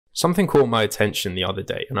Something caught my attention the other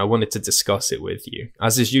day and I wanted to discuss it with you,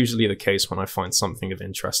 as is usually the case when I find something of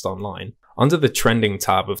interest online. Under the trending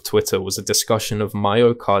tab of Twitter was a discussion of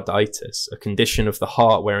myocarditis, a condition of the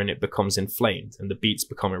heart wherein it becomes inflamed and the beats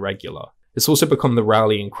become irregular. It's also become the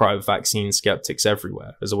rallying cry of vaccine skeptics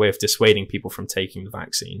everywhere as a way of dissuading people from taking the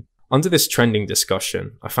vaccine. Under this trending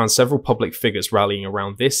discussion, I found several public figures rallying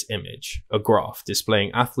around this image, a graph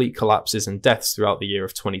displaying athlete collapses and deaths throughout the year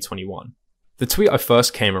of 2021. The tweet I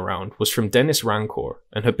first came around was from Dennis Rancor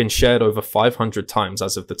and had been shared over 500 times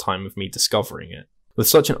as of the time of me discovering it. With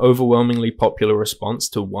such an overwhelmingly popular response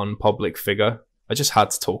to one public figure, I just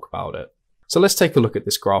had to talk about it. So let's take a look at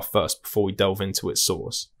this graph first before we delve into its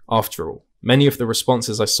source. After all, many of the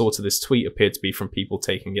responses I saw to this tweet appeared to be from people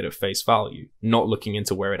taking it at face value, not looking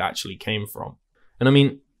into where it actually came from. And I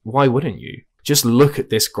mean, why wouldn't you? Just look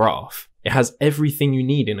at this graph. It has everything you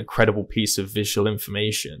need in a credible piece of visual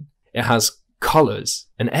information. It has colors,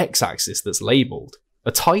 an x-axis that's labeled,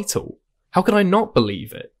 a title. How could I not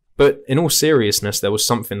believe it? But in all seriousness, there was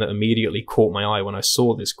something that immediately caught my eye when I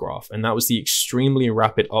saw this graph, and that was the extremely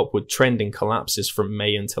rapid upward trend in collapses from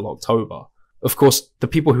May until October. Of course, the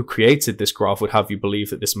people who created this graph would have you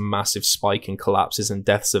believe that this massive spike in collapses and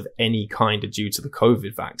deaths of any kind are due to the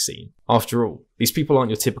COVID vaccine. After all, these people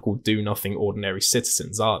aren't your typical do-nothing ordinary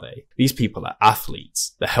citizens, are they? These people are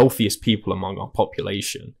athletes, the healthiest people among our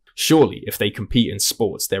population. Surely, if they compete in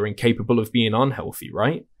sports, they're incapable of being unhealthy,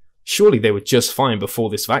 right? Surely they were just fine before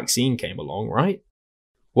this vaccine came along, right?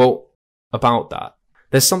 Well, about that,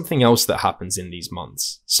 there's something else that happens in these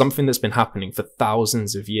months. Something that's been happening for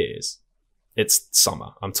thousands of years. It's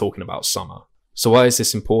summer. I'm talking about summer. So why is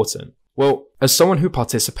this important? Well, as someone who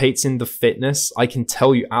participates in the fitness, I can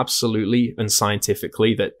tell you absolutely and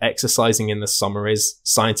scientifically that exercising in the summer is,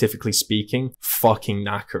 scientifically speaking, fucking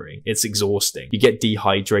knackering. It's exhausting. You get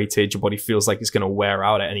dehydrated, your body feels like it's going to wear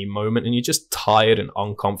out at any moment, and you're just tired and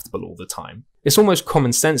uncomfortable all the time. It's almost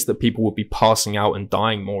common sense that people would be passing out and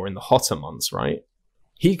dying more in the hotter months, right?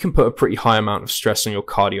 Heat can put a pretty high amount of stress on your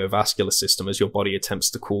cardiovascular system as your body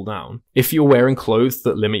attempts to cool down. If you're wearing clothes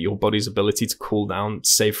that limit your body's ability to cool down,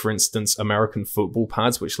 say for instance American football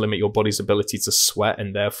pads which limit your body's ability to sweat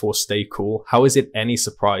and therefore stay cool, how is it any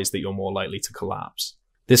surprise that you're more likely to collapse?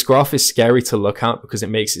 This graph is scary to look at because it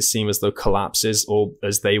makes it seem as though collapses, or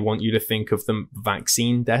as they want you to think of them,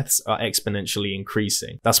 vaccine deaths, are exponentially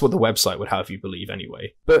increasing. That's what the website would have you believe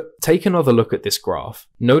anyway. But take another look at this graph.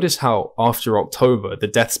 Notice how after October, the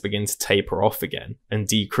deaths begin to taper off again and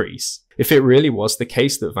decrease. If it really was the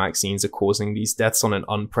case that vaccines are causing these deaths on an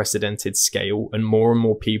unprecedented scale and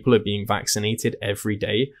more people are being vaccinated every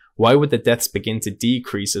day, why would the deaths begin to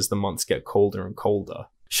decrease as the months get colder and colder?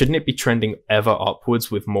 Shouldn't it be trending ever upwards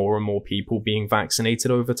with more and more people being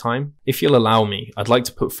vaccinated over time? If you'll allow me, I'd like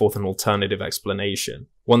to put forth an alternative explanation,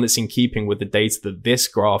 one that's in keeping with the data that this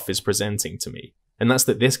graph is presenting to me. And that's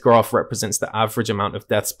that this graph represents the average amount of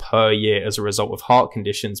deaths per year as a result of heart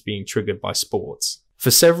conditions being triggered by sports. For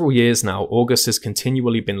several years now, August has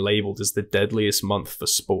continually been labelled as the deadliest month for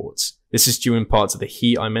sports. This is due in part to the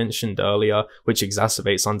heat I mentioned earlier, which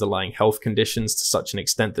exacerbates underlying health conditions to such an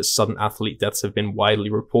extent that sudden athlete deaths have been widely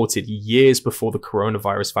reported years before the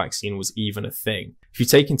coronavirus vaccine was even a thing. If you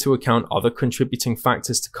take into account other contributing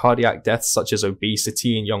factors to cardiac deaths such as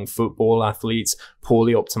obesity in young football athletes,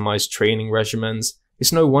 poorly optimized training regimens,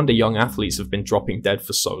 it's no wonder young athletes have been dropping dead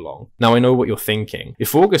for so long. Now I know what you're thinking.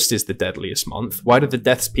 If August is the deadliest month, why do the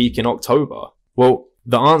deaths peak in October? Well,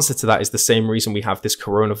 the answer to that is the same reason we have this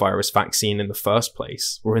coronavirus vaccine in the first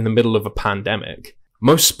place. We're in the middle of a pandemic.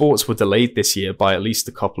 Most sports were delayed this year by at least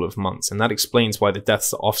a couple of months, and that explains why the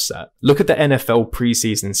deaths are offset. Look at the NFL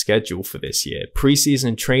preseason schedule for this year.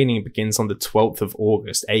 Preseason training begins on the 12th of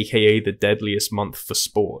August, aka the deadliest month for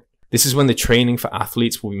sport. This is when the training for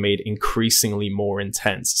athletes will be made increasingly more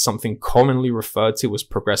intense, something commonly referred to as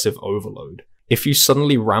progressive overload. If you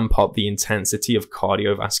suddenly ramp up the intensity of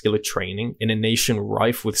cardiovascular training in a nation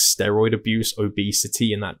rife with steroid abuse,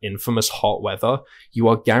 obesity, and that infamous hot weather, you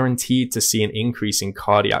are guaranteed to see an increase in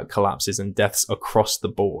cardiac collapses and deaths across the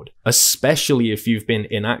board, especially if you've been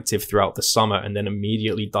inactive throughout the summer and then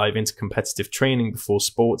immediately dive into competitive training before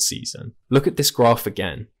sports season. Look at this graph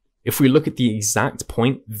again. If we look at the exact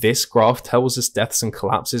point this graph tells us deaths and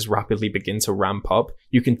collapses rapidly begin to ramp up,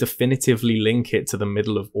 you can definitively link it to the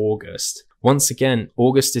middle of August. Once again,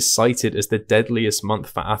 August is cited as the deadliest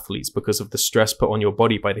month for athletes because of the stress put on your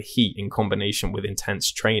body by the heat in combination with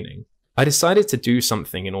intense training. I decided to do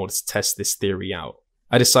something in order to test this theory out.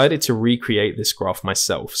 I decided to recreate this graph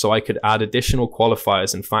myself so I could add additional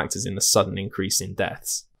qualifiers and factors in the sudden increase in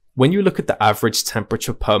deaths. When you look at the average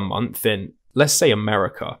temperature per month in, let's say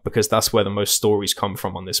America, because that's where the most stories come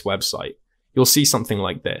from on this website, you'll see something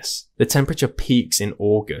like this. The temperature peaks in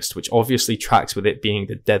August, which obviously tracks with it being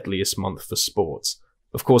the deadliest month for sports.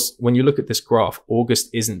 Of course, when you look at this graph, August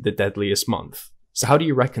isn't the deadliest month. So how do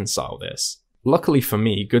you reconcile this? Luckily for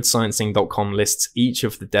me, BadSciencing.com lists each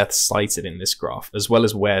of the deaths cited in this graph, as well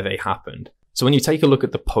as where they happened. So when you take a look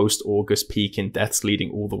at the post-August peak in deaths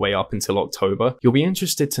leading all the way up until October, you'll be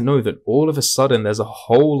interested to know that all of a sudden there's a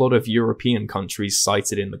whole lot of European countries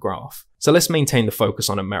cited in the graph. So let's maintain the focus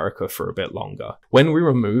on America for a bit longer. When we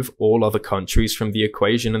remove all other countries from the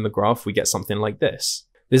equation in the graph, we get something like this.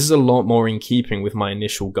 This is a lot more in keeping with my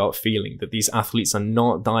initial gut feeling that these athletes are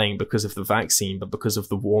not dying because of the vaccine, but because of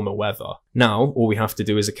the warmer weather. Now, all we have to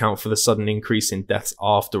do is account for the sudden increase in deaths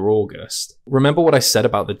after August. Remember what I said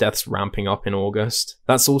about the deaths ramping up in August?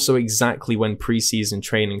 That's also exactly when preseason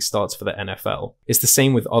training starts for the NFL. It's the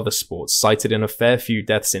same with other sports, cited in a fair few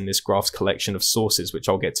deaths in this graph's collection of sources, which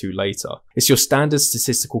I'll get to later. It's your standard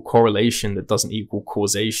statistical correlation that doesn't equal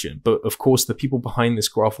causation, but of course the people behind this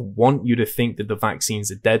graph want you to think that the vaccines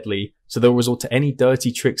are deadly, so they'll resort to any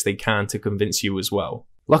dirty tricks they can to convince you as well.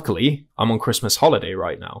 Luckily, I'm on Christmas holiday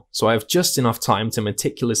right now, so I have just enough time to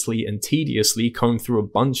meticulously and tediously comb through a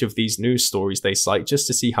bunch of these news stories they cite just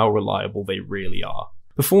to see how reliable they really are.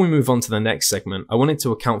 Before we move on to the next segment, I wanted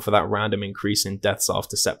to account for that random increase in deaths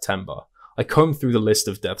after September. I combed through the list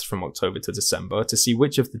of deaths from October to December to see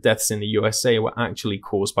which of the deaths in the USA were actually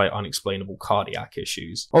caused by unexplainable cardiac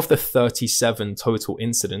issues. Of the 37 total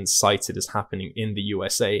incidents cited as happening in the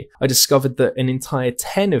USA, I discovered that an entire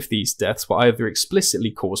 10 of these deaths were either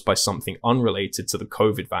explicitly caused by something unrelated to the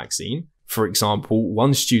COVID vaccine. For example,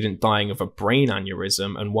 one student dying of a brain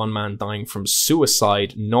aneurysm and one man dying from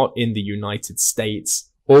suicide not in the United States,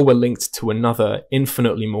 or were linked to another,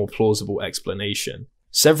 infinitely more plausible explanation.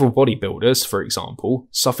 Several bodybuilders, for example,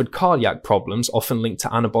 suffered cardiac problems often linked to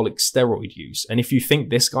anabolic steroid use, and if you think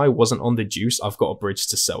this guy wasn't on the juice, I've got a bridge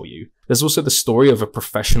to sell you. There's also the story of a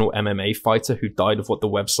professional MMA fighter who died of what the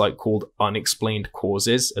website called unexplained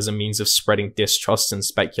causes as a means of spreading distrust and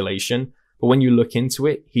speculation, but when you look into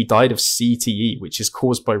it, he died of CTE, which is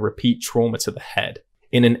caused by repeat trauma to the head,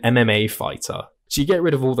 in an MMA fighter. So you get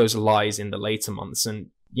rid of all those lies in the later months and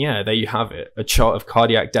yeah, there you have it, a chart of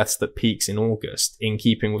cardiac deaths that peaks in August, in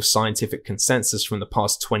keeping with scientific consensus from the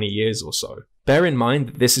past 20 years or so. Bear in mind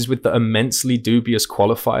that this is with the immensely dubious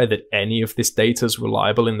qualifier that any of this data is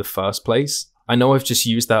reliable in the first place. I know I've just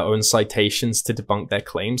used their own citations to debunk their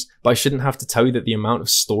claims, but I shouldn't have to tell you that the amount of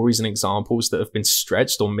stories and examples that have been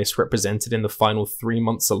stretched or misrepresented in the final 3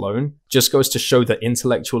 months alone just goes to show that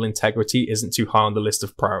intellectual integrity isn't too high on the list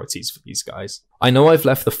of priorities for these guys. I know I've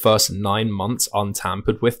left the first 9 months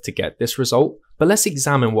untampered with to get this result, but let's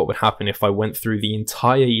examine what would happen if I went through the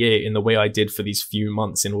entire year in the way I did for these few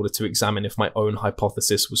months in order to examine if my own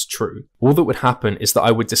hypothesis was true. All that would happen is that I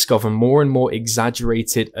would discover more and more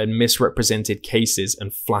exaggerated and misrepresented cases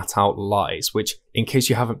and flat out lies, which, in case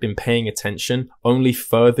you haven't been paying attention, only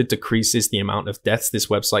further decreases the amount of deaths this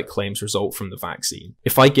website claims result from the vaccine.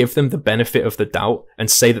 If I give them the benefit of the doubt and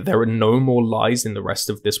say that there are no more lies in the rest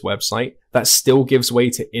of this website, that still gives way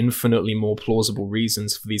to infinitely more plausible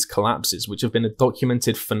reasons for these collapses, which have been a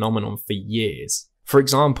documented phenomenon for years. For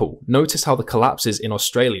example, notice how the collapses in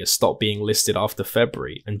Australia stop being listed after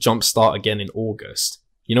February and jumpstart again in August.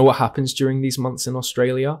 You know what happens during these months in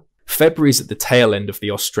Australia? February is at the tail end of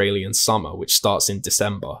the Australian summer, which starts in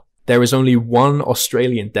December. There is only one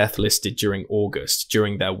Australian death listed during August,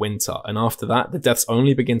 during their winter, and after that, the deaths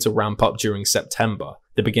only begin to ramp up during September,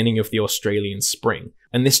 the beginning of the Australian spring,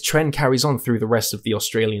 and this trend carries on through the rest of the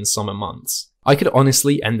Australian summer months. I could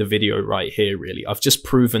honestly end the video right here really. I've just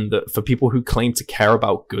proven that for people who claim to care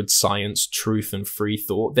about good science, truth and free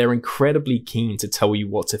thought, they're incredibly keen to tell you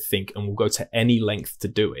what to think and will go to any length to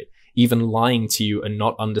do it, even lying to you and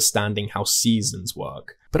not understanding how seasons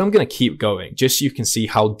work. But I'm going to keep going, just so you can see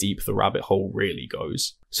how deep the rabbit hole really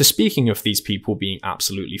goes. So speaking of these people being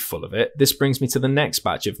absolutely full of it, this brings me to the next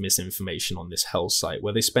batch of misinformation on this hell site,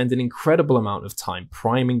 where they spend an incredible amount of time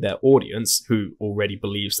priming their audience, who already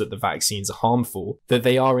believes that the vaccines are harmful, that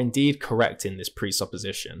they are indeed correct in this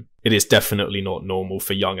presupposition. It is definitely not normal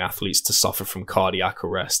for young athletes to suffer from cardiac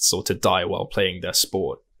arrests or to die while playing their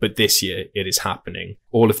sport. But this year, it is happening.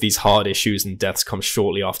 All of these hard issues and deaths come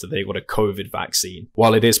shortly after they got a COVID vaccine.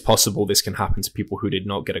 While it is possible this can happen to people who did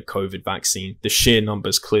not get a COVID vaccine, the sheer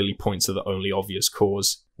numbers clearly point to the only obvious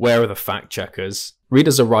cause. Where are the fact checkers?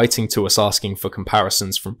 Readers are writing to us asking for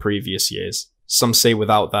comparisons from previous years. Some say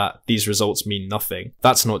without that, these results mean nothing.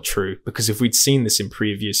 That's not true, because if we'd seen this in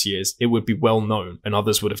previous years, it would be well known and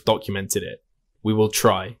others would have documented it. We will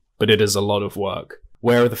try, but it is a lot of work.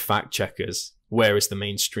 Where are the fact checkers? Where is the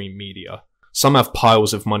mainstream media? Some have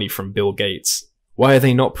piles of money from Bill Gates. Why are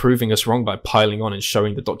they not proving us wrong by piling on and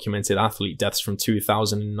showing the documented athlete deaths from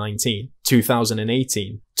 2019,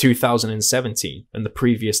 2018, 2017, and the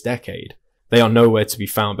previous decade? They are nowhere to be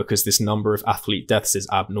found because this number of athlete deaths is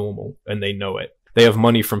abnormal, and they know it. They have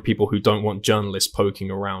money from people who don't want journalists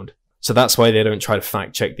poking around. So that's why they don't try to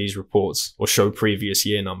fact check these reports or show previous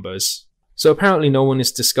year numbers. So apparently no one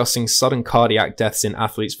is discussing sudden cardiac deaths in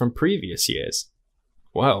athletes from previous years.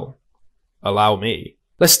 Well, allow me.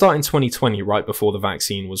 Let's start in 2020, right before the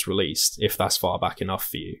vaccine was released, if that's far back enough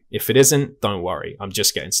for you. If it isn't, don't worry, I'm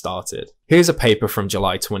just getting started. Here's a paper from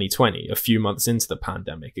July 2020, a few months into the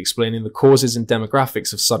pandemic, explaining the causes and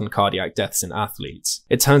demographics of sudden cardiac deaths in athletes.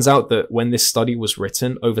 It turns out that when this study was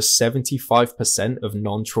written, over 75% of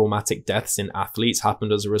non-traumatic deaths in athletes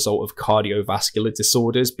happened as a result of cardiovascular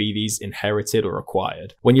disorders, be these inherited or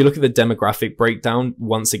acquired. When you look at the demographic breakdown,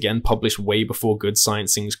 once again published way before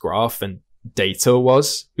BadSciencing's graph and data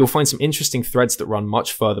was, you'll find some interesting threads that run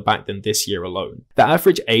much further back than this year alone. The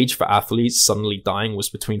average age for athletes suddenly dying was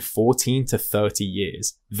between 14 to 30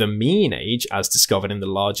 years. The mean age, as discovered in the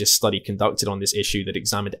largest study conducted on this issue that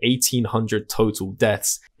examined 1,800 total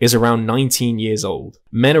deaths, is around 19 years old.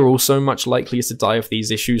 Men are also much likelier to die of these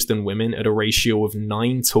issues than women at a ratio of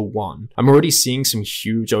 9 to 1. I'm already seeing some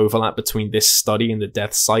huge overlap between this study and the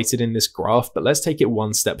deaths cited in this graph, but let's take it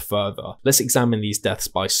one step further. Let's examine these deaths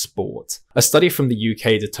by sport. A study from the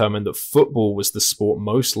UK determined that football was the sport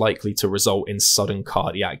most likely to result in sudden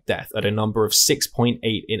cardiac death at a number of 6.8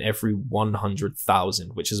 in every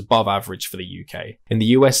 100,000, which is above average for the UK. In the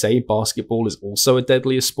USA, basketball is also a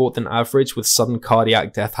deadlier sport than average, with sudden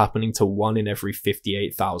cardiac death happening to 1 in every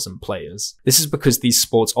 58,000 players. This is because these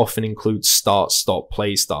sports often include start-stop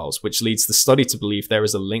play styles, which leads the study to believe there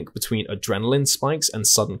is a link between adrenaline spikes and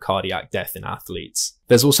sudden cardiac death in athletes.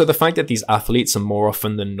 There's also the fact that these athletes are more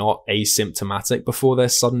often than not asymptomatic before their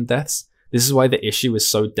sudden deaths. This is why the issue is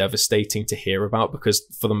so devastating to hear about, because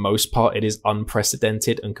for the most part it is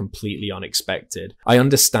unprecedented and completely unexpected. I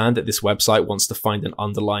understand that this website wants to find an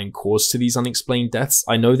underlying cause to these unexplained deaths.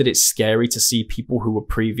 I know that it's scary to see people who were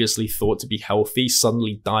previously thought to be healthy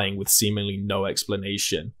suddenly dying with seemingly no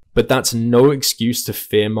explanation. But that's no excuse to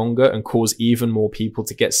fearmonger and cause even more people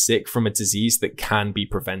to get sick from a disease that can be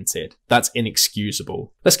prevented. That's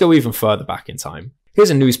inexcusable. Let's go even further back in time. Here's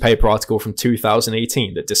a newspaper article from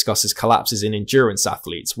 2018 that discusses collapses in endurance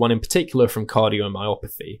athletes, one in particular from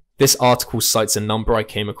cardiomyopathy. This article cites a number I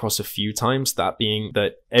came across a few times, that being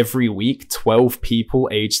that every week 12 people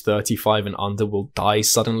aged 35 and under will die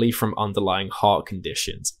suddenly from underlying heart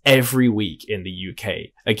conditions. Every week in the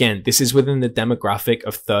UK. Again, this is within the demographic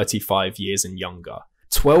of 35 years and younger.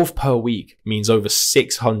 12 per week means over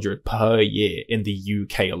 600 per year in the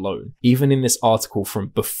UK alone, even in this article from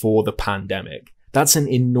before the pandemic. That's an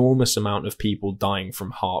enormous amount of people dying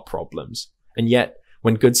from heart problems. And yet,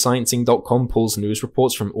 when BadSciencing.com pulls news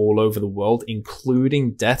reports from all over the world,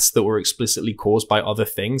 including deaths that were explicitly caused by other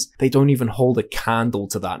things, they don't even hold a candle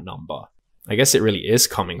to that number. I guess it really is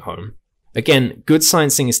coming home. Again,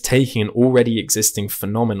 BadSciencing is taking an already existing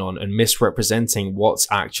phenomenon and misrepresenting what's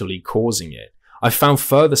actually causing it. I found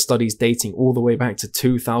further studies dating all the way back to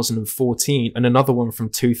 2014 and another one from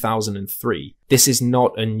 2003. This is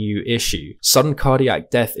not a new issue. Sudden cardiac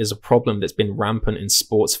death is a problem that's been rampant in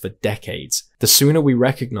sports for decades. The sooner we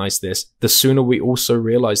recognize this, the sooner we also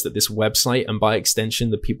realize that this website, and by extension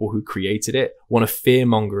the people who created it, want to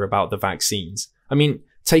fearmonger about the vaccines. I mean,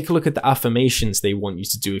 take a look at the affirmations they want you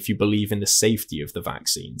to do if you believe in the safety of the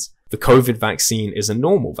vaccines. The COVID vaccine is a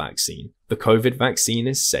normal vaccine. The COVID vaccine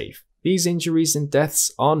is safe. These injuries and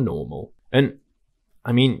deaths are normal. And,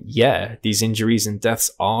 I mean, yeah, these injuries and deaths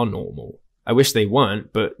are normal. I wish they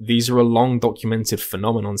weren't, but these are a long documented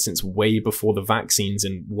phenomenon since way before the vaccines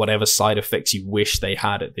and whatever side effects you wish they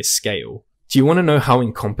had at this scale. Do you want to know how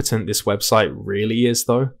incompetent this website really is,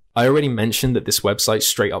 though? I already mentioned that this website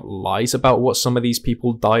straight up lies about what some of these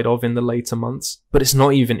people died of in the later months, but it's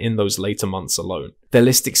not even in those later months alone. Their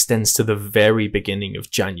list extends to the very beginning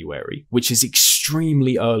of January, which is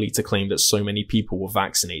extremely early to claim that so many people were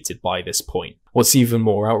vaccinated by this point. What's even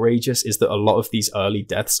more outrageous is that a lot of these early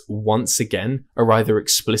deaths, once again, are either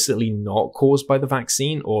explicitly not caused by the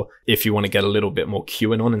vaccine, or if you want to get a little bit more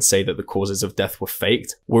QAnon and say that the causes of death were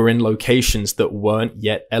faked, were in locations that weren't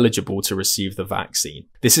yet eligible to receive the vaccine.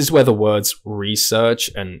 This is where the words research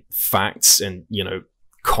and facts and,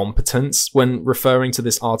 competence when referring to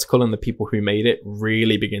this article and the people who made it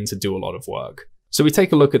really begin to do a lot of work. So we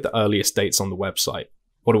take a look at the earliest dates on the website.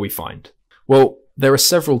 What do we find? Well, There are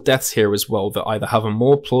several deaths here as well that either have a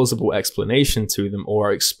more plausible explanation to them or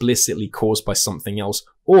are explicitly caused by something else,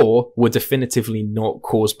 or were definitively not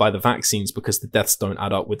caused by the vaccines because the deaths don't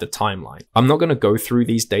add up with the timeline. I'm not going to go through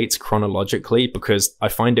these dates chronologically because I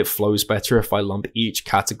find it flows better if I lump each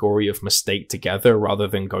category of mistake together rather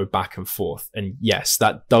than go back and forth. And yes,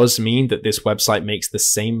 that does mean that this website makes the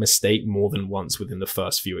same mistake more than once within the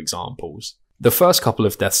first few examples. The first couple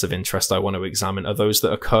of deaths of interest I want to examine are those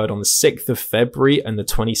that occurred on the 6th of February and the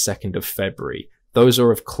 22nd of February. Those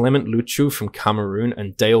are of Clement Luchu from Cameroon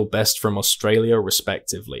and Dale Best from Australia,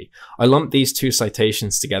 respectively. I lumped these two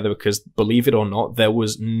citations together because, believe it or not, there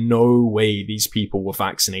was no way these people were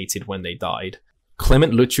vaccinated when they died.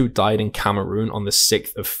 Clement Luchu died in Cameroon on the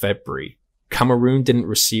 6th of February. Cameroon didn't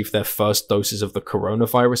receive their first doses of the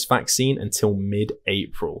coronavirus vaccine until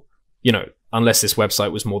mid-April. You know, unless this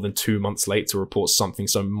website was more than 2 months late to report something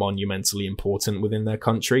so monumentally important within their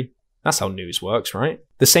country. That's how news works, right?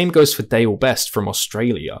 The same goes for Dale Best from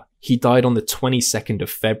Australia. He died on the 22nd of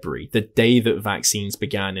February, the day that vaccines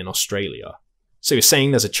began in Australia. So you're saying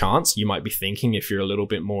there's a chance, you might be thinking, if you're a little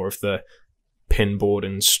bit more of the pinboard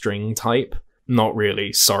and string type. Not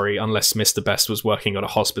really, sorry, unless Mr. Best was working at a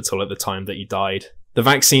hospital at the time that he died. The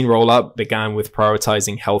vaccine rollout began with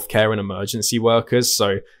prioritizing healthcare and emergency workers,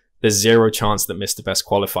 so there's zero chance that Mr. Best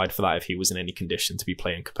qualified for that if he was in any condition to be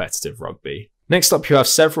playing competitive rugby. Next up, you have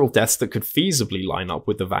several deaths that could feasibly line up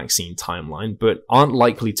with the vaccine timeline, but aren't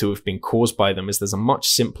likely to have been caused by them as there's a much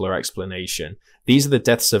simpler explanation. These are the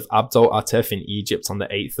deaths of Abdel Atef in Egypt on the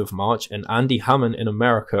 8th of March and Andy Hammond in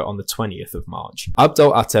America on the 20th of March.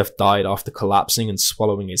 Abdel Atef died after collapsing and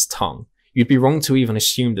swallowing his tongue. You'd be wrong to even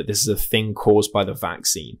assume that this is a thing caused by the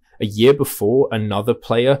vaccine. A year before, another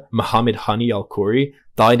player, Mohamed Hani Al-Khouri,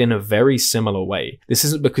 died in a very similar way. This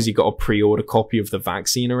isn't because he got a pre-order copy of the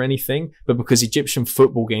vaccine or anything, but because Egyptian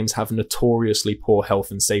football games have notoriously poor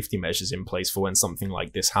health and safety measures in place for when something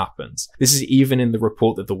like this happens. This is even in the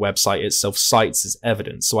report that the website itself cites as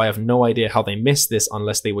evidence, so I have no idea how they missed this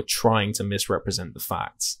unless they were trying to misrepresent the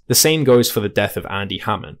facts. The same goes for the death of Andy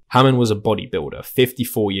Hammond. Hammond was a bodybuilder,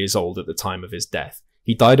 54 years old at the time of his death.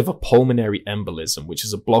 He died of a pulmonary embolism, which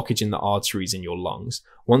is a blockage in the arteries in your lungs.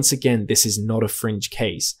 Once again, this is not a fringe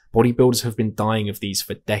case. Bodybuilders have been dying of these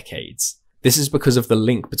for decades. This is because of the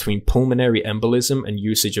link between pulmonary embolism and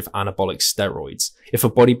usage of anabolic steroids. If a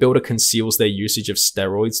bodybuilder conceals their usage of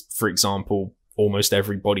steroids, for example, almost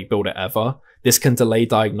every bodybuilder ever, this can delay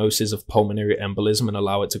diagnosis of pulmonary embolism and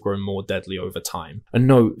allow it to grow more deadly over time. And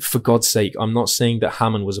no, for God's sake, I'm not saying that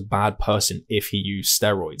Hammond was a bad person if he used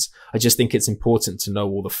steroids. I just think it's important to know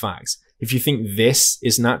all the facts. If you think this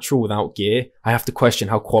is natural without gear, I have to question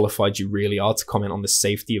how qualified you really are to comment on the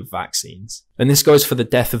safety of vaccines. And this goes for the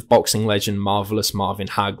death of boxing legend Marvelous Marvin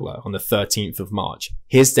Hagler on the 13th of March.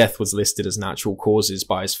 His death was listed as natural causes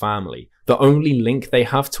by his family. The only link they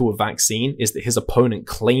have to a vaccine is that his opponent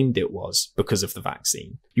claimed it was because of the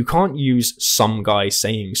vaccine. You can't use some guy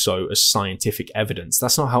saying so as scientific evidence.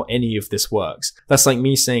 That's not how any of this works. That's like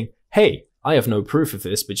me saying, hey, I have no proof of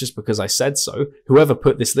this, but just because I said so, whoever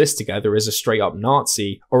put this list together is a straight up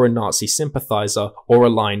Nazi or a Nazi sympathizer or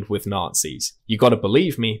aligned with Nazis. You gotta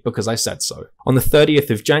believe me because I said so. On the 30th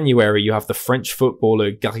of January, you have the French footballer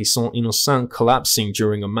Garrison Innocent collapsing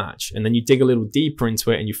during a match, and then you dig a little deeper into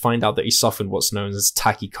it and you find out that he suffered what's known as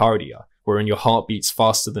tachycardia, wherein your heart beats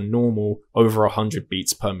faster than normal, over 100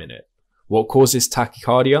 beats per minute. What causes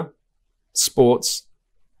tachycardia? Sports.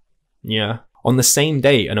 Yeah. On the same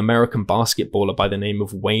day, an American basketballer by the name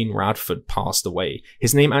of Wayne Radford passed away.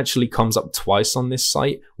 His name actually comes up twice on this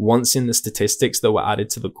site, once in the statistics that were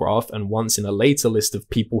added to the graph and once in a later list of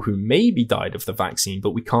people who maybe died of the vaccine,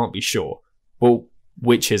 but we can't be sure. Well,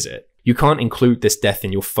 which is it? You can't include this death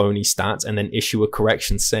in your phony stats and then issue a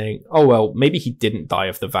correction saying, oh well, maybe he didn't die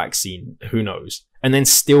of the vaccine, who knows, and then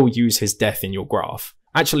still use his death in your graph.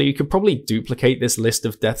 Actually, you could probably duplicate this list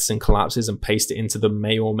of deaths and collapses and paste it into the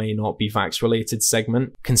may or may not be vax-related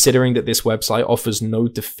segment, considering that this website offers no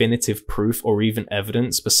definitive proof or even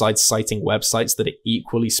evidence besides citing websites that are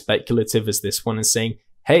equally speculative as this one and saying,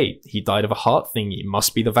 hey, he died of a heart thingy,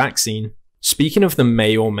 must be the vaccine. Speaking of the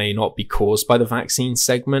may or may not be caused by the vaccine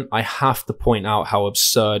segment, I have to point out how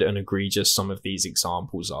absurd and egregious some of these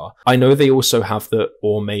examples are. I know they also have the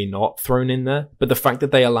or may not thrown in there, but the fact that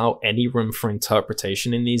they allow any room for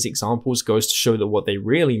interpretation in these examples goes to show that what they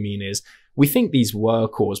really mean is, we think these were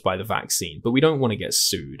caused by the vaccine, but we don't want to get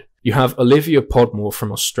sued. You have Olivia Podmore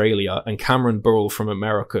from Australia and Cameron Burrell from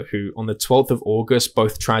America who, on the 12th of August,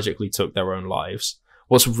 both tragically took their own lives.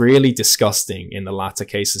 What's really disgusting in the latter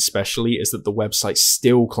case especially is that the website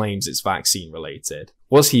still claims it's vaccine related.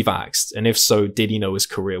 Was he vaxxed? And if so, did he know his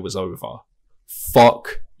career was over?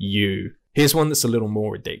 Fuck you. Here's one that's a little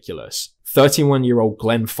more ridiculous. 31-year-old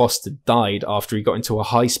Glenn Foster died after he got into a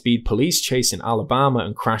high-speed police chase in Alabama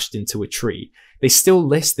and crashed into a tree. They still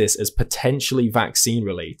list this as potentially vaccine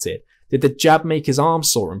related. Did the jab make his arm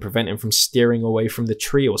sore and prevent him from steering away from the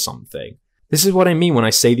tree or something? This is what I mean when I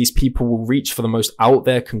say these people will reach for the most out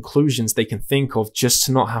there conclusions they can think of just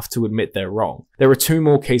to not have to admit they're wrong. There are two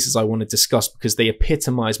more cases I want to discuss because they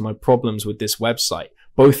epitomize my problems with this website,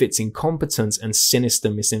 both its incompetence and sinister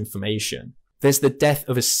misinformation. There's the death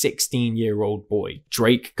of a 16-year-old boy,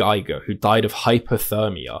 Drake Geiger, who died of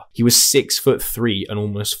hypothermia. He was 6'3" and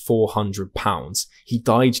almost 400 pounds. He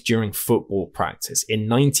died during football practice in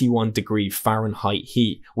 91 degree Fahrenheit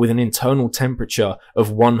heat with an internal temperature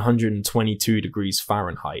of 122 degrees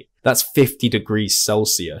Fahrenheit. That's 50 degrees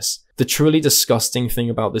Celsius. The truly disgusting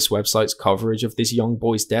thing about this website's coverage of this young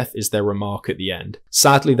boy's death is their remark at the end.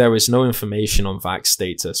 Sadly, there is no information on vax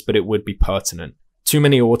status, but it would be pertinent. Too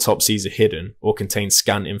many autopsies are hidden or contain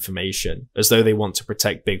scant information, as though they want to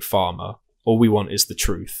protect Big Pharma. All we want is the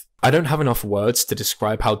truth. I don't have enough words to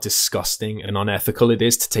describe how disgusting and unethical it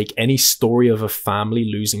is to take any story of a family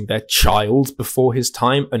losing their child before his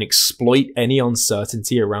time and exploit any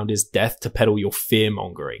uncertainty around his death to peddle your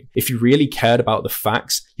fear-mongering. If you really cared about the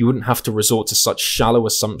facts, you wouldn't have to resort to such shallow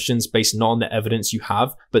assumptions based not on the evidence you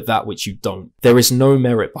have, but that which you don't. There is no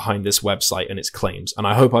merit behind this website and its claims, and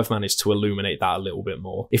I hope I've managed to illuminate that a little bit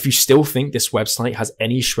more. If you still think this website has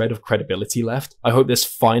any shred of credibility left, I hope this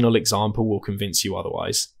final example will convince you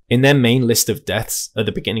otherwise. In their main list of deaths at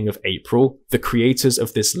the beginning of April, the creators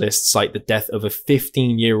of this list cite the death of a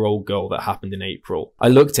 15-year-old girl that happened in April. I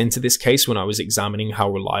looked into this case when I was examining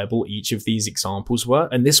how reliable each of these examples were,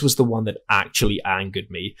 and this was the one that actually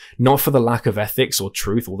angered me. Not for the lack of ethics or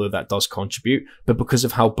truth, although that does contribute, but because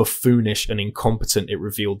of how buffoonish and incompetent it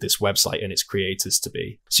revealed this website and its creators to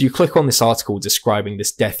be. So you click on this article describing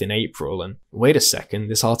this death in April, and wait a second,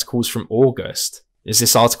 this article's from August. Is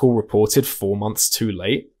this article reported 4 months too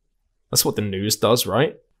late? That's what the news does,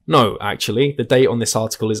 right? No, actually, the date on this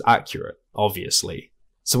article is accurate, obviously.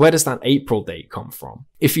 So where does that April date come from?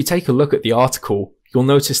 If you take a look at the article, you'll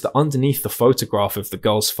notice that underneath the photograph of the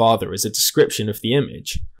girl's father is a description of the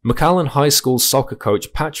image. McAllen High School soccer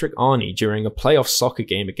coach Patrick Arney during a playoff soccer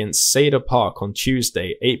game against Cedar Park on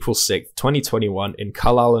Tuesday, April 6, 2021 in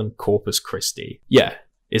Calallen, Corpus Christi. Yeah,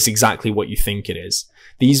 it's exactly what you think it is.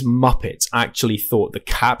 These Muppets actually thought the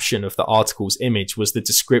caption of the article's image was the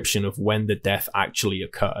description of when the death actually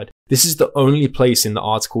occurred. This is the only place in the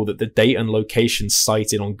article that the date and location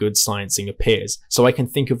cited on BadSciencing appears, so I can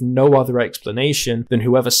think of no other explanation than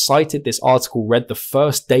whoever cited this article read the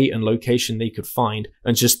first date and location they could find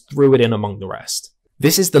and just threw it in among the rest.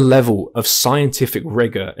 This is the level of scientific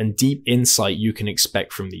rigor and deep insight you can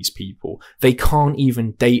expect from these people. They can't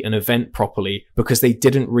even date an event properly because they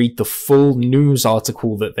didn't read the full news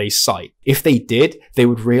article that they cite. If they did, they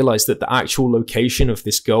would realize that the actual location of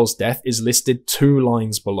this girl's death is listed 2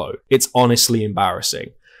 lines below. It's honestly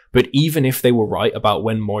embarrassing. But even if they were right about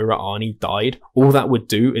when Moira Arney died, all that would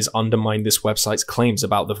do is undermine this website's claims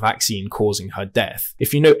about the vaccine causing her death.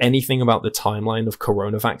 If you know anything about the timeline of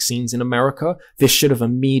corona vaccines in America, this should have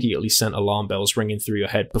immediately sent alarm bells ringing through your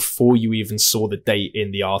head before you even saw the date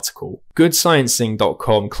in the article.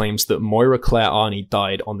 BadSciencing.com claims that Moira Claire Arney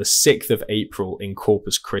died on the 6th of April in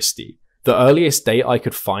Corpus Christi. The earliest date I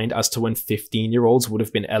could find as to when 15-year-olds would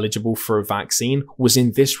have been eligible for a vaccine was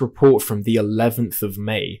in this report from the 11th of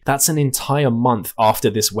May. That's an entire month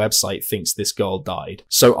after this website thinks this girl died.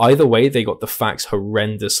 So either way, they got the facts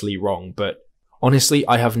horrendously wrong, but honestly,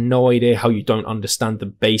 I have no idea how you don't understand the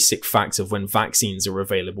basic facts of when vaccines are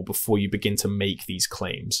available before you begin to make these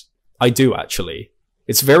claims. I do actually.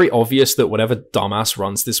 It's very obvious that whatever dumbass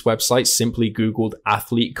runs this website simply googled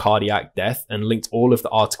athlete cardiac death and linked all of the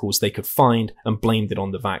articles they could find and blamed it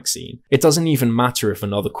on the vaccine. It doesn't even matter if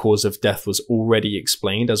another cause of death was already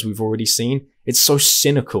explained, as we've already seen. It's so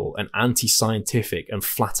cynical and anti-scientific and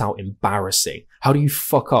flat out embarrassing. How do you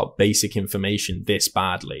fuck up basic information this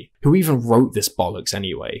badly? Who even wrote this bollocks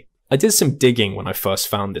anyway? I did some digging when I first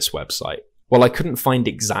found this website. While I couldn't find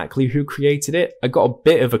exactly who created it, I got a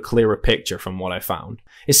bit of a clearer picture from what I found.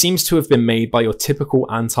 It seems to have been made by your typical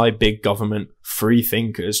anti-big government free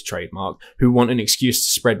thinkers, trademark, who want an excuse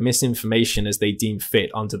to spread misinformation as they deem fit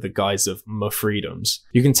under the guise of freedoms.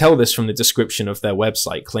 You can tell this from the description of their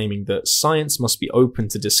website, claiming that science must be open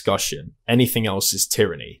to discussion. Anything else is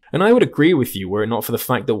tyranny. And I would agree with you were it not for the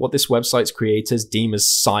fact that what this website's creators deem as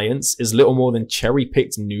science is little more than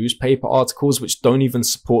cherry-picked newspaper articles which don't even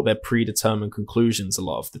support their predetermined conclusions a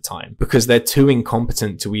lot of the time, because they're too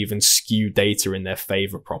incompetent to even skew data in their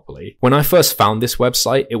favor properly. When I first found this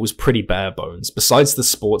website, it was pretty bare bones. Malones. Besides the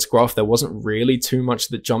sports graph, there wasn't really too much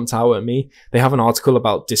that jumped out at me. They have an article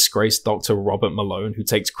about disgraced Dr. Robert Malone, who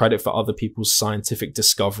takes credit for other people's scientific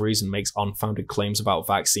discoveries and makes unfounded claims about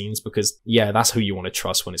vaccines because, yeah, that's who you want to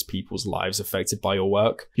trust when it's people's lives affected by your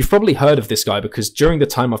work. You've probably heard of this guy because during the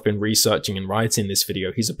time I've been researching and writing this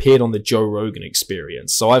video, he's appeared on the Joe Rogan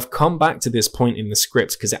Experience. So I've come back to this point in the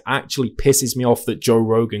script because it actually pisses me off that Joe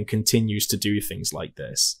Rogan continues to do things like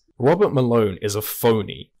this. Robert Malone is a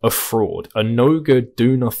phony, a fraud, a no-good,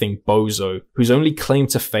 do-nothing bozo whose only claim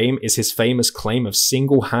to fame is his famous claim of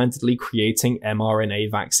single-handedly creating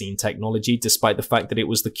mRNA vaccine technology despite the fact that it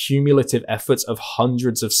was the cumulative efforts of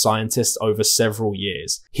hundreds of scientists over several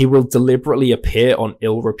years. He will deliberately appear on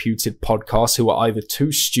ill-reputed podcasts who are either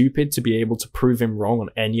too stupid to be able to prove him wrong on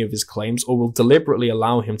any of his claims or will deliberately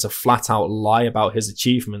allow him to flat-out lie about his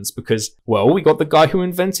achievements because, well, we got the guy who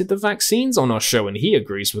invented the vaccines on our show and he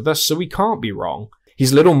agrees with us, so we can't be wrong.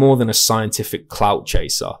 He's little more than a scientific clout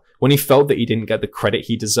chaser. When he felt that he didn't get the credit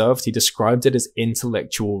he deserved, he described it as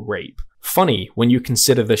intellectual rape. Funny when you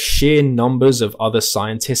consider the sheer numbers of other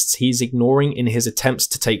scientists he's ignoring in his attempts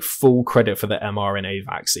to take full credit for the mRNA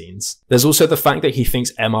vaccines. There's also the fact that he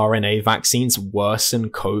thinks mRNA vaccines worsen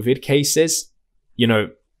COVID cases. You know,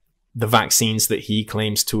 the vaccines that he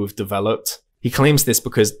claims to have developed. He claims this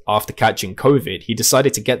because after catching COVID, he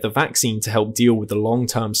decided to get the vaccine to help deal with the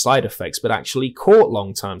long-term side effects, but actually caught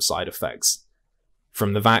long-term side effects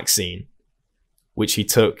from the vaccine, which he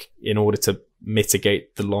took in order to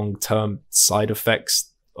mitigate the long-term side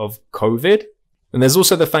effects of COVID. And there's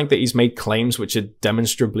also the fact that he's made claims which are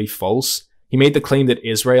demonstrably false. He made the claim that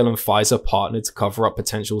Israel and Pfizer partnered to cover up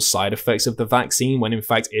potential side effects of the vaccine, when in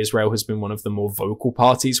fact Israel has been one of the more vocal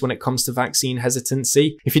parties when it comes to vaccine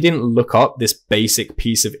hesitancy. If he didn't look up this basic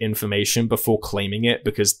piece of information before claiming it,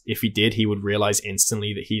 because if he did, he would realize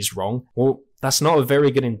instantly that he's wrong, well, that's not a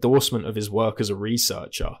very good endorsement of his work as a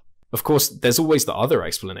researcher. Of course, there's always the other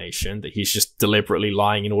explanation, that he's just deliberately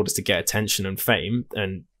lying in order to get attention and fame,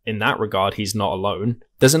 and in that regard, he's not alone.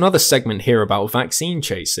 There's another segment here about vaccine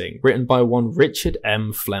chasing, written by one Richard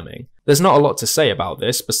M Fleming. There's not a lot to say about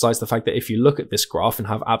this, besides the fact that if you look at this graph and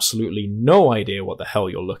have absolutely no idea what the hell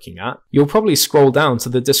you're looking at, you'll probably scroll down to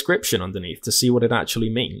the description underneath to see what it actually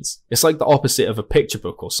means. It's like the opposite of a picture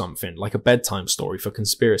book or something, like a bedtime story for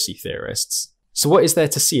conspiracy theorists. So what is there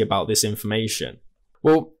to see about this information?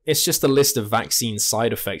 Well, it's just a list of vaccine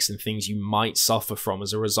side effects and things you might suffer from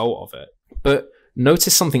as a result of it. But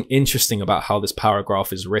notice something interesting about how this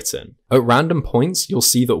paragraph is written. At random points, you'll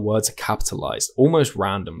see that words are capitalized, almost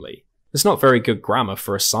randomly. It's not very good grammar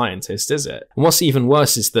for a scientist, is it? And what's even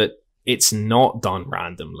worse is that it's not done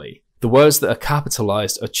randomly. The words that are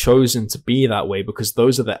capitalized are chosen to be that way because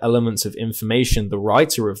those are the elements of information the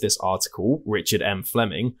writer of this article, Richard M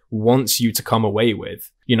Fleming, wants you to come away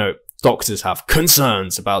with. You know, doctors have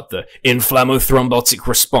concerns about the inflammothrombotic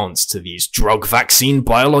response to these drug vaccine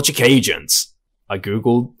biologic agents. I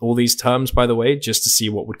googled all these terms, by the way, just to see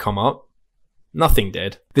what would come up. Nothing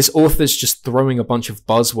did. This author's just throwing a bunch of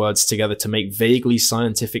buzzwords together to make vaguely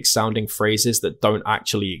scientific sounding phrases that don't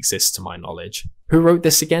actually exist to my knowledge. Who wrote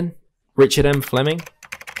this again? Richard M Fleming?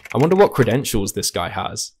 I wonder what credentials this guy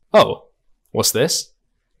has. Oh, what's this?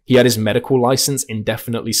 He had his medical license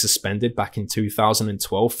indefinitely suspended back in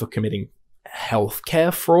 2012 for committing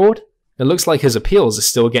healthcare fraud? It looks like his appeals are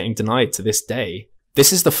still getting denied to this day.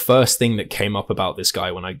 This is the first thing that came up about this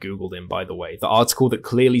guy when I googled him, by the way. The article that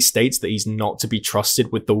clearly states that he's not to be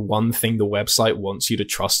trusted with the one thing the website wants you to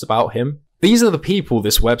trust about him. These are the people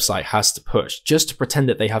this website has to push, just to pretend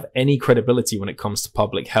that they have any credibility when it comes to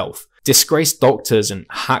public health. Disgraced doctors and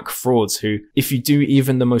hack frauds who, if you do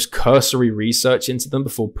even the most cursory research into them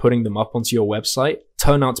before putting them up onto your website,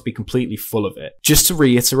 turn out to be completely full of it. Just to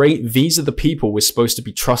reiterate, these are the people we're supposed to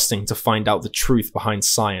be trusting to find out the truth behind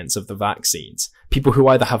science of the vaccines. People who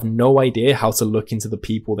either have no idea how to look into the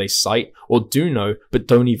people they cite, or do know but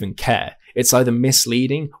don't even care. It's either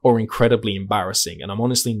misleading or incredibly embarrassing, and I'm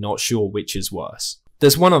honestly not sure which is worse.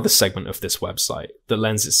 There's one other segment of this website that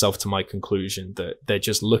lends itself to my conclusion that they're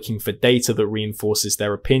just looking for data that reinforces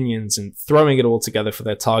their opinions and throwing it all together for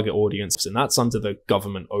their target audience, and that's under the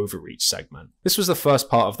government overreach segment. This was the first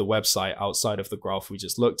part of the website outside of the graph we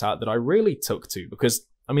just looked at that I really took to because,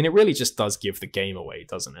 I mean, it really just does give the game away,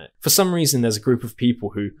 doesn't it? For some reason, there's a group of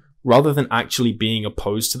people who rather than actually being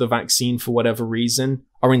opposed to the vaccine for whatever reason,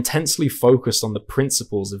 are intensely focused on the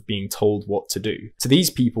principles of being told what to do. To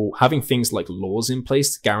these people, having things like laws in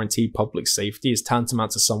place to guarantee public safety is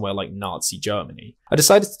tantamount to somewhere like Nazi Germany. I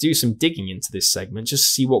decided to do some digging into this segment just to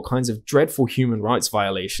see what kinds of dreadful human rights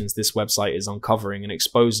violations this website is uncovering and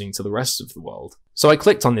exposing to the rest of the world. So I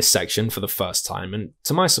clicked on this section for the first time, and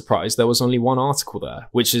to my surprise there was only one article there,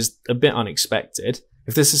 which is a bit unexpected.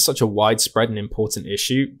 If this is such a widespread and important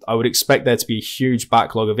issue, I would expect there to be a huge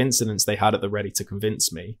backlog of incidents they had at the ready to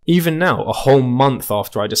convince me. Even now, a whole month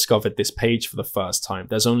after I discovered this page for the first time,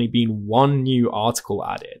 there's only been one new article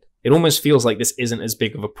added. It almost feels like this isn't as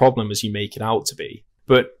big of a problem as you make it out to be.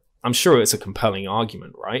 But I'm sure it's a compelling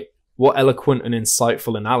argument, right? What eloquent and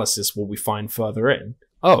insightful analysis will we find further in?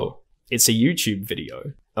 Oh, it's a YouTube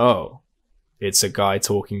video. Oh, it's a guy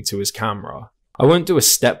talking to his camera. I won't do a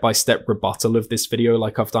step-by-step rebuttal of this video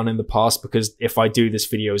like I've done in the past, because if I do, this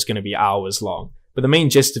video is going to be hours long. But the main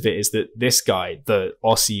gist of it is that this guy, the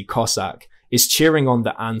Aussie Cossack, is cheering on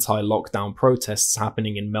the anti-lockdown protests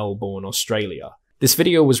happening in Melbourne, Australia. This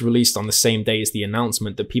video was released on the same day as the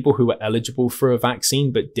announcement that people who were eligible for a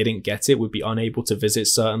vaccine but didn't get it would be unable to visit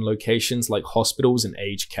certain locations like hospitals and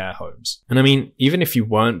aged care homes. And I mean, even if you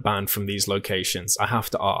weren't banned from these locations, I have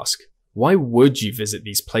to ask, why would you visit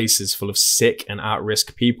these places full of sick and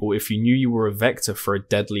at-risk people if you knew you were a vector for a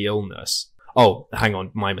deadly illness? Oh, hang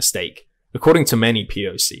on, my mistake. According to many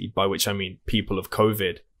POC, by which I mean people of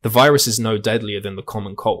COVID, the virus is no deadlier than the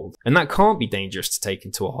common cold. And that can't be dangerous to take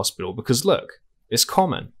into a hospital because look, it's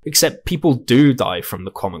common. Except people do die from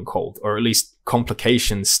the common cold, or at least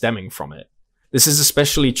complications stemming from it. This is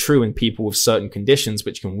especially true in people with certain conditions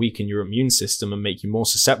which can weaken your immune system and make you more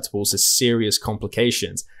susceptible to serious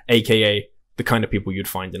complications, aka the kind of people you'd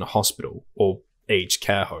find in a hospital or aged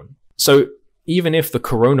care home. So even if the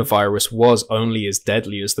coronavirus was only as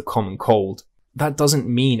deadly as the common cold, that doesn't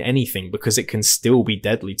mean anything because it can still be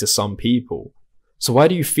deadly to some people. So why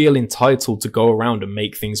do you feel entitled to go around and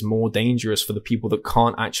make things more dangerous for the people that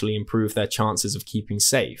can't actually improve their chances of keeping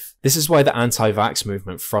safe? This is why the anti-vax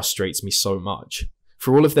movement frustrates me so much.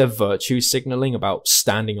 For all of their virtue signaling about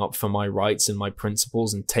standing up for my rights and my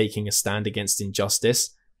principles and taking a stand against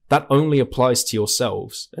injustice, that only applies to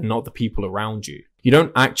yourselves and not the people around you. You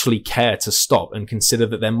don't actually care to stop and consider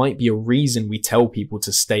that there might be a reason we tell people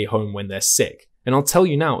to stay home when they're sick. And I'll tell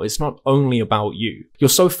you now, it's not only about you. You're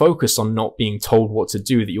so focused on not being told what to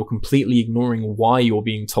do that you're completely ignoring why you're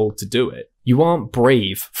being told to do it. You aren't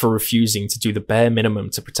brave for refusing to do the bare minimum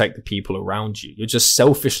to protect the people around you. You're just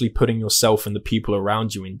selfishly putting yourself and the people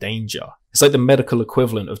around you in danger. It's like the medical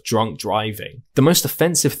equivalent of drunk driving. The most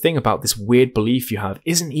offensive thing about this weird belief you have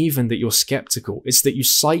isn't even that you're skeptical, it's that you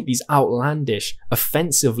cite these outlandish,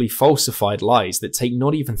 offensively falsified lies that take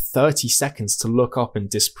not even 30 seconds to look up and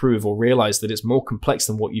disprove or realize that it's more complex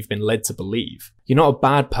than what you've been led to believe. You're not a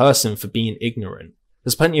bad person for being ignorant.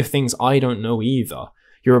 There's plenty of things I don't know either.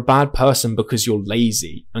 You're a bad person because you're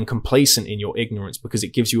lazy and complacent in your ignorance because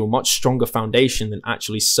it gives you a much stronger foundation than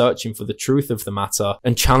actually searching for the truth of the matter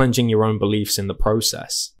and challenging your own beliefs in the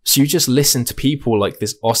process. So you just listen to people like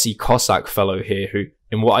this Aussie Cossack fellow here who,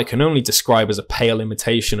 in what I can only describe as a pale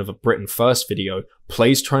imitation of a Britain First video,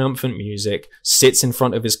 plays triumphant music, sits in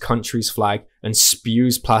front of his country's flag and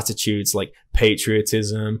spews platitudes like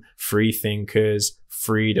patriotism, free thinkers,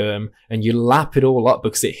 freedom, and you lap it all up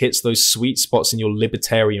because it hits those sweet spots in your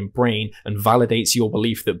libertarian brain and validates your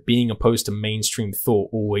belief that being opposed to mainstream thought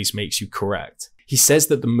always makes you correct. He says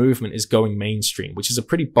that the movement is going mainstream, which is a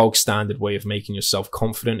pretty bog standard way of making yourself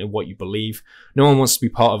confident in what you believe. No one wants to be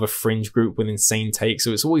part of a fringe group with insane takes,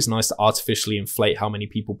 so it's always nice to artificially inflate how many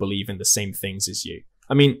people believe in the same things as you.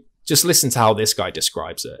 I mean, just listen to how this guy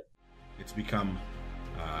describes it. It's become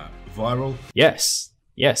viral. Yes,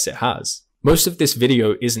 it has. Most of this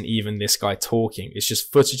video isn't even this guy talking, it's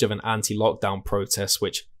just footage of an anti-lockdown protest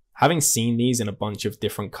which, having seen these in a bunch of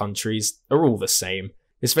different countries, are all the same.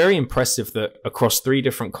 It's very impressive that across 3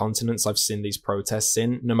 different continents I've seen these protests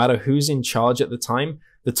in, no matter who's in charge at the time,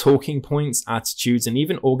 the talking points, attitudes, and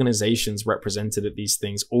even organizations represented at these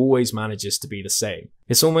things always manages to be the same.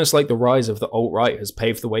 It's almost like the rise of the alt-right has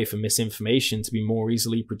paved the way for misinformation to be more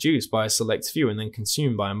easily produced by a select few and then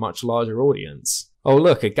consumed by a much larger audience. Oh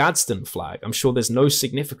look, a Gadsden flag. I'm sure there's no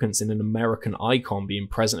significance in an American icon being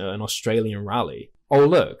present at an Australian rally. Oh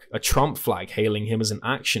look, a Trump flag hailing him as an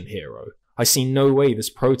action hero. I see no way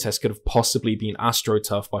this protest could have possibly been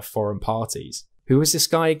astroturfed by foreign parties. Who is this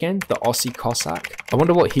guy again? The Aussie Cossack? I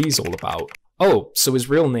wonder what he's all about. Oh, so his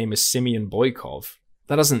real name is Simeon Boikov.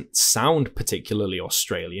 That doesn't sound particularly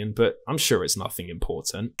Australian, but I'm sure it's nothing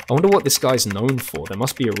important. I wonder what this guy's known for. There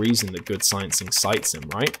must be a reason that BadSciencing cites him,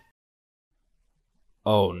 right?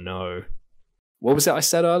 Oh no. What was it I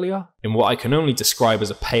said earlier? In what I can only describe as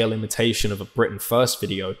a pale imitation of a Britain First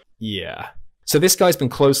video. Yeah. So this guy's been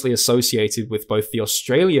closely associated with both the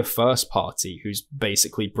Australia First Party, who's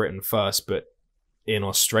basically Britain First but in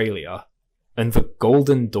Australia, and the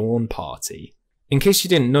Golden Dawn Party. In case you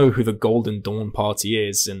didn't know who the Golden Dawn Party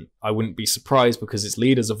is, and I wouldn't be surprised because its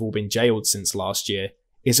leaders have all been jailed since last year,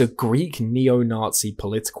 is a Greek neo-Nazi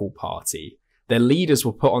political party. Their leaders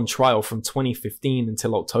were put on trial from 2015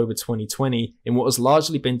 until October 2020 in what has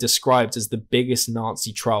largely been described as the biggest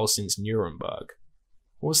Nazi trial since Nuremberg.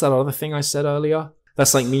 What was that other thing I said earlier?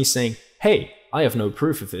 That's like me saying, hey, I have no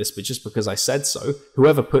proof of this, but just because I said so,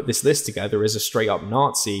 whoever put this list together is a straight up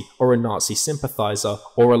Nazi, or a Nazi sympathizer,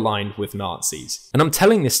 or aligned with Nazis. And I'm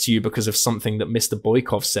telling this to you because of something that Mr.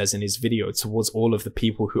 Boikov says in his video towards all of the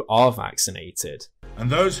people who are vaccinated. And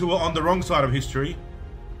those who are on the wrong side of history,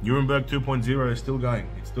 Nuremberg 2.0 is still going.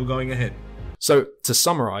 It's still going ahead. So, to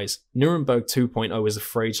summarize, Nuremberg 2.0 is a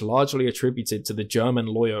phrase largely attributed to the German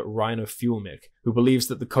lawyer Rainer Fulmich, who believes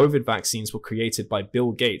that the COVID vaccines were created by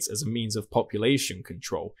Bill Gates as a means of population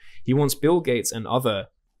control. He wants Bill Gates and other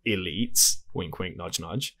elites, wink wink nudge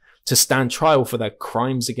nudge, to stand trial for their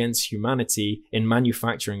crimes against humanity in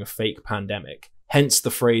manufacturing a fake pandemic. Hence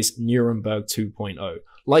the phrase Nuremberg 2.0,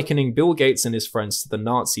 likening Bill Gates and his friends to the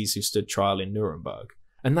Nazis who stood trial in Nuremberg.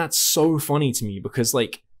 And that's so funny to me because,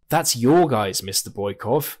 like, that's your guys, Mr.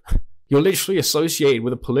 Boikov. You're literally associated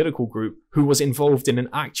with a political group who was involved in an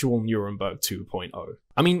actual Nuremberg 2.0.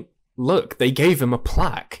 I mean, look, they gave him a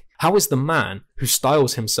plaque. How is the man who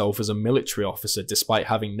styles himself as a military officer despite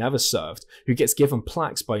having never served, who gets given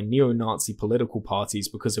plaques by neo-Nazi political parties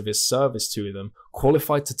because of his service to them,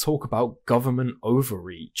 qualified to talk about government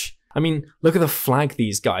overreach? I mean, look at the flag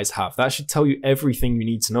these guys have. That should tell you everything you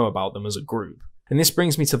need to know about them as a group. And this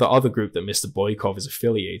brings me to the other group that Mr. Boikov is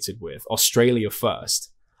affiliated with, Australia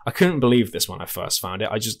First. I couldn't believe this when I first found it,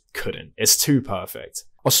 I just couldn't. It's too perfect.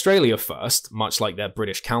 Australia First, much like their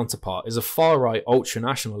British counterpart, is a far-right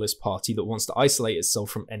ultra-nationalist party that wants to isolate itself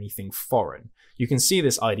from anything foreign. You can see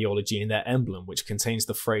this ideology in their emblem, which contains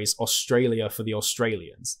the phrase Australia for the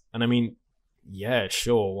Australians. And I mean, yeah,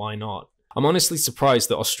 sure, why not? I'm honestly surprised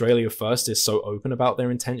that Australia First is so open about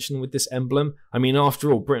their intention with this emblem. I mean,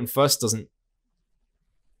 after all, Britain First doesn't...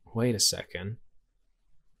 Wait a second.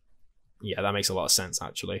 Yeah, that makes a lot of sense,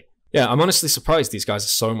 actually. Yeah, I'm honestly surprised these guys are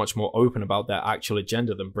so much more open about their actual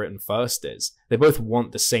agenda than Britain First is. They both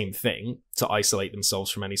want the same thing, to isolate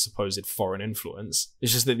themselves from any supposed foreign influence.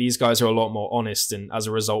 It's just that these guys are a lot more honest and, as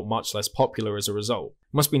a result, much less popular as a result.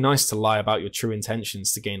 It must be nice to lie about your true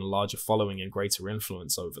intentions to gain a larger following and greater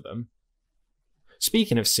influence over them.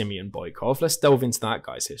 Speaking of Simeon Boikov, let's delve into that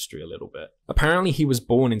guy's history a little bit. Apparently he was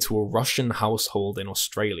born into a Russian household in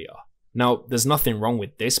Australia. Now, there's nothing wrong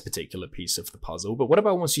with this particular piece of the puzzle, but what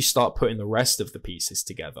about once you start putting the rest of the pieces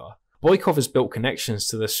together? Boikov has built connections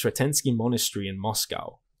to the Sretensky Monastery in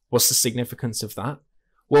Moscow. What's the significance of that?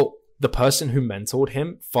 Well, the person who mentored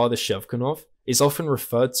him, Father Shevkunov, is often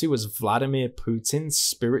referred to as Vladimir Putin's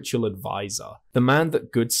spiritual advisor. The man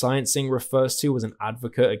that BadSciencing refers to as an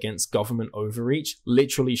advocate against government overreach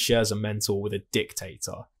literally shares a mentor with a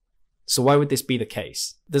dictator. So why would this be the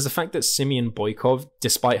case? There's the fact that Simeon Boikov,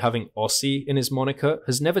 despite having Aussie in his moniker,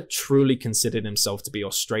 has never truly considered himself to be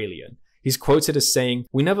Australian. He's quoted as saying,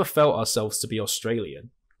 "We never felt ourselves to be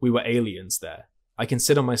Australian. We were aliens there. I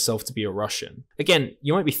consider myself to be a Russian." Again,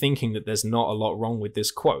 you might be thinking that there's not a lot wrong with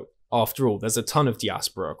this quote. After all, there's a ton of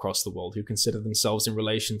diaspora across the world who consider themselves in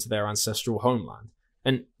relation to their ancestral homeland.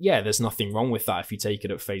 And yeah, there's nothing wrong with that if you take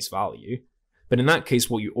it at face value. But in that case,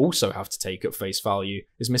 what you also have to take at face value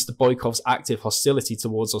is Mr. Boikov's active hostility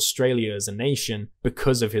towards Australia as a nation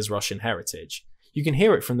because of his Russian heritage. You can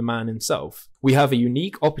hear it from the man himself. "We have a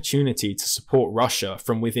unique opportunity to support Russia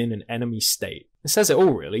from within an enemy state." It says it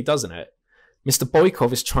all really, doesn't it? Mr.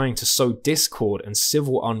 Boikov is trying to sow discord and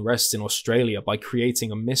civil unrest in Australia by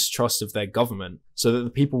creating a mistrust of their government so that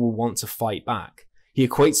the people will want to fight back. He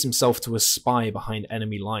equates himself to a spy behind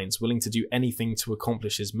enemy lines, willing to do anything to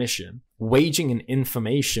accomplish his mission, waging an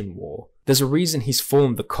information war. There's a reason he's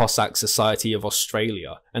formed the Cossack Society of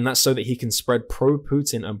Australia, and that's so that he can spread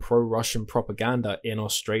pro-Putin and pro-Russian propaganda in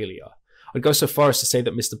Australia. I'd go so far as to say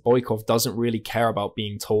that Mr. Boikov doesn't really care about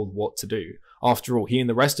being told what to do. After all, he and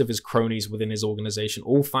the rest of his cronies within his organization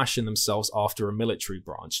all fashion themselves after a military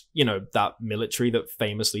branch. You know, that military that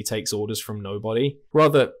famously takes orders from nobody.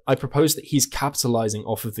 Rather, I propose that he's capitalizing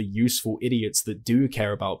off of the useful idiots that do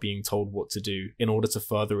care about being told what to do in order to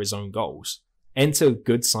further his own goals. Enter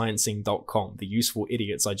GoodSciencing.com, the useful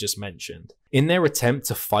idiots I just mentioned. In their attempt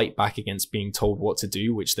to fight back against being told what to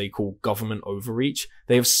do, which they call government overreach,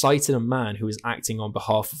 they have cited a man who is acting on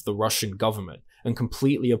behalf of the Russian government and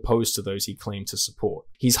completely opposed to those he claimed to support.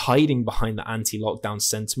 He's hiding behind the anti-lockdown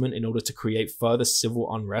sentiment in order to create further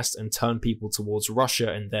civil unrest and turn people towards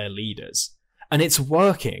Russia and their leaders. And it's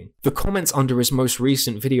working. The comments under his most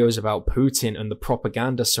recent videos about Putin and the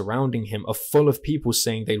propaganda surrounding him are full of people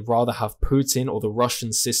saying they'd rather have Putin or the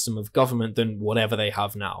Russian system of government than whatever they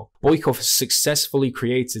have now. Boikov has successfully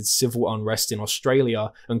created civil unrest in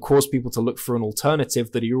Australia and caused people to look for an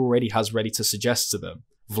alternative that he already has ready to suggest to them: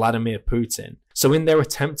 Vladimir Putin. So in their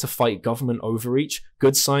attempt to fight government overreach,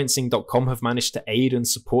 GoodSciencing.com have managed to aid and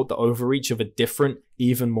support the overreach of a different,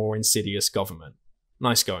 even more insidious government.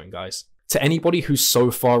 Nice going, guys. To anybody who's so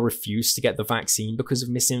far refused to get the vaccine because of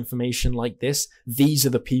misinformation like this, these are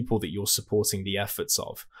the people that you're supporting the efforts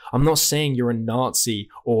of. I'm not saying you're a Nazi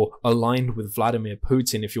or aligned with Vladimir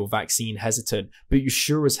Putin if you're vaccine hesitant, but you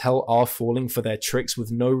sure as hell are falling for their tricks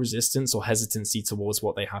with no resistance or hesitancy towards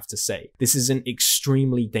what they have to say. This is an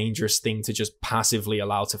extremely dangerous thing to just passively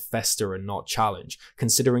allow to fester and not challenge,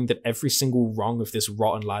 considering that every single rung of this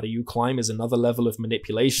rotten ladder you climb is another level of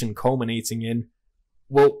manipulation culminating in,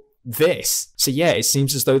 well, this. So yeah, it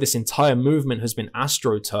seems as though this entire movement has been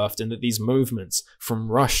astroturfed and that these movements,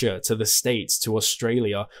 from Russia to the States to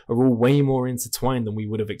Australia, are all way more intertwined than we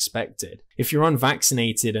would have expected. If you're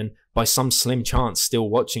unvaccinated and by some slim chance still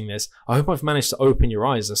watching this, I hope I've managed to open your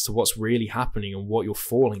eyes as to what's really happening and what you're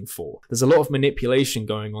falling for. There's a lot of manipulation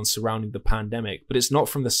going on surrounding the pandemic, but it's not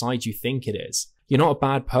from the side you think it is. You're not a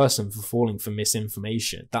bad person for falling for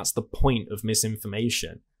misinformation. That's the point of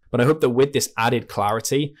misinformation. But I hope that with this added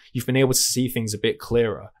clarity, you've been able to see things a bit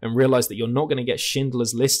clearer and realize that you're not going to get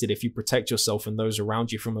Schindler's listed if you protect yourself and those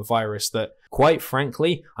around you from a virus that, quite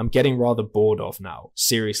frankly, I'm getting rather bored of now.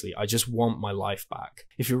 Seriously, I just want my life back.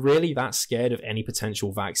 If you're really that scared of any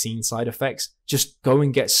potential vaccine side effects, just go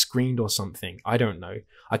and get screened or something. I don't know.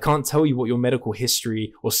 I can't tell you what your medical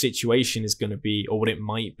history or situation is going to be or what it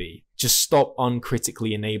might be. Just stop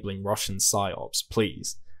uncritically enabling Russian psyops,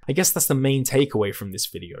 please. I guess that's the main takeaway from this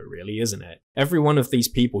video, really, isn't it? Every one of these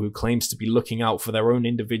people who claims to be looking out for their own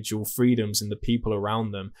individual freedoms and the people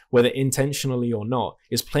around them, whether intentionally or not,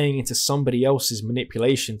 is playing into somebody else's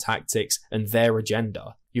manipulation tactics and their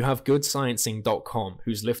agenda. You have GoodSciencing.com,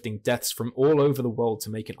 who's lifting deaths from all over the world to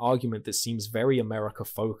make an argument that seems very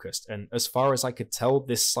America-focused, and as far as I could tell,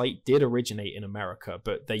 this site did originate in America,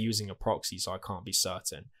 but they're using a proxy, so I can't be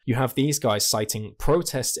certain. You have these guys citing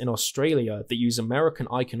protests in Australia that use American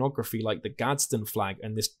iconography like the Gadsden flag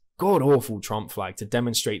and this god-awful Trump flag to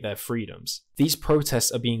demonstrate their freedoms. These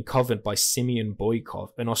protests are being covered by Simeon Boikov,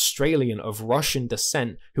 an Australian of Russian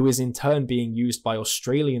descent who is in turn being used by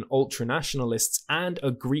Australian ultranationalists and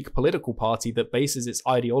a Greek political party that bases its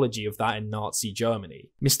ideology of that in Nazi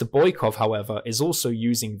Germany. Mr. Boikov, however, is also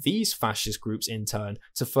using these fascist groups in turn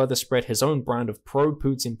to further spread his own brand of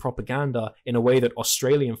pro-Putin propaganda in a way that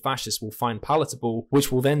Australian fascists will find palatable,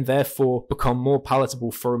 which will then therefore become more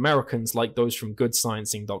palatable for Americans like those from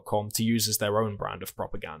GoodSciencing.com to use as their own brand of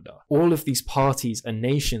propaganda. All of these parties and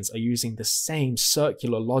nations are using the same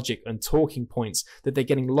circular logic and talking points that they're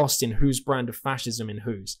getting lost in whose brand of fascism in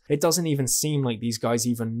whose. It doesn't even seem like these guys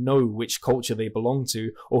even know which culture they belong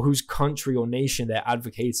to or whose country or nation they're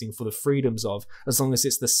advocating for the freedoms of, as long as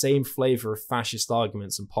it's the same flavor of fascist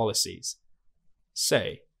arguments and policies.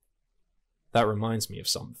 Say, that reminds me of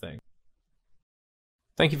something.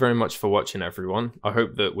 Thank you very much for watching, everyone. I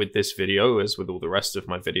hope that with this video, as with all the rest of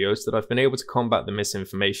my videos, that I've been able to combat the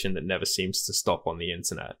misinformation that never seems to stop on the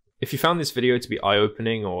internet. If you found this video to be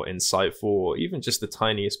eye-opening or insightful or even just the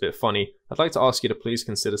tiniest bit funny, I'd like to ask you to please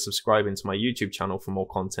consider subscribing to my YouTube channel for more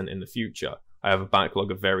content in the future. I have a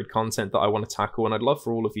backlog of varied content that I want to tackle, and I'd love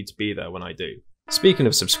for all of you to be there when I do. Speaking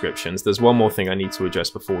of subscriptions, there's one more thing I need to address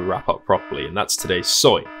before we wrap up properly, and that's today's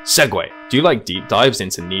segue. Do you like deep dives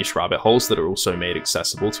into niche rabbit holes that are also made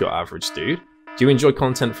accessible to your average dude? Do you enjoy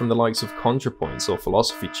content from the likes of ContraPoints or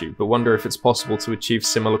PhilosophyTube, but wonder if it's possible to achieve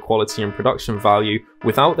similar quality and production value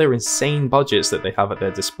without their insane budgets that they have at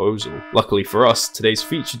their disposal? Luckily for us, today's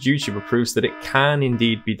featured YouTuber proves that it can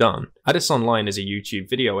indeed be done. Addis Online is a YouTube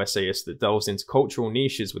video essayist that delves into cultural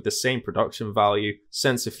niches with the same production value,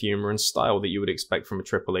 sense of humor, and style that you would expect from a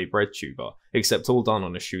AAA breadtuber, except all done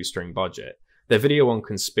on a shoestring budget. Their video on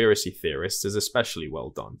conspiracy theorists is especially well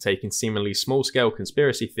done, taking seemingly small-scale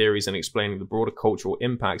conspiracy theories and explaining the broader cultural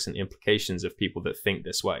impacts and implications of people that think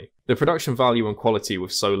this way. The production value and quality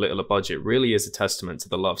with so little a budget really is a testament to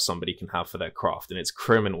the love somebody can have for their craft, and it's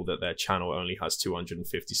criminal that their channel only has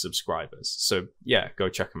 250 subscribers. So yeah, go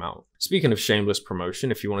check them out. Speaking of shameless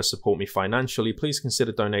promotion, if you want to support me financially, please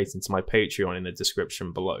consider donating to my Patreon in the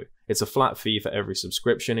description below. It's a flat fee for every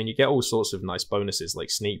subscription, and you get all sorts of nice bonuses like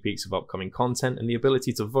sneak peeks of upcoming content and the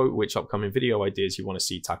ability to vote which upcoming video ideas you want to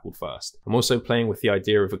see tackled first. I'm also playing with the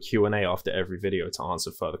idea of a Q&A after every video to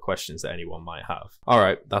answer further questions that anyone might have.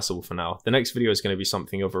 Alright, that's all for now. The next video is going to be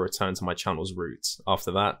something of a return to my channel's roots.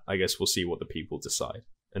 After that, I guess we'll see what the people decide.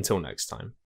 Until next time.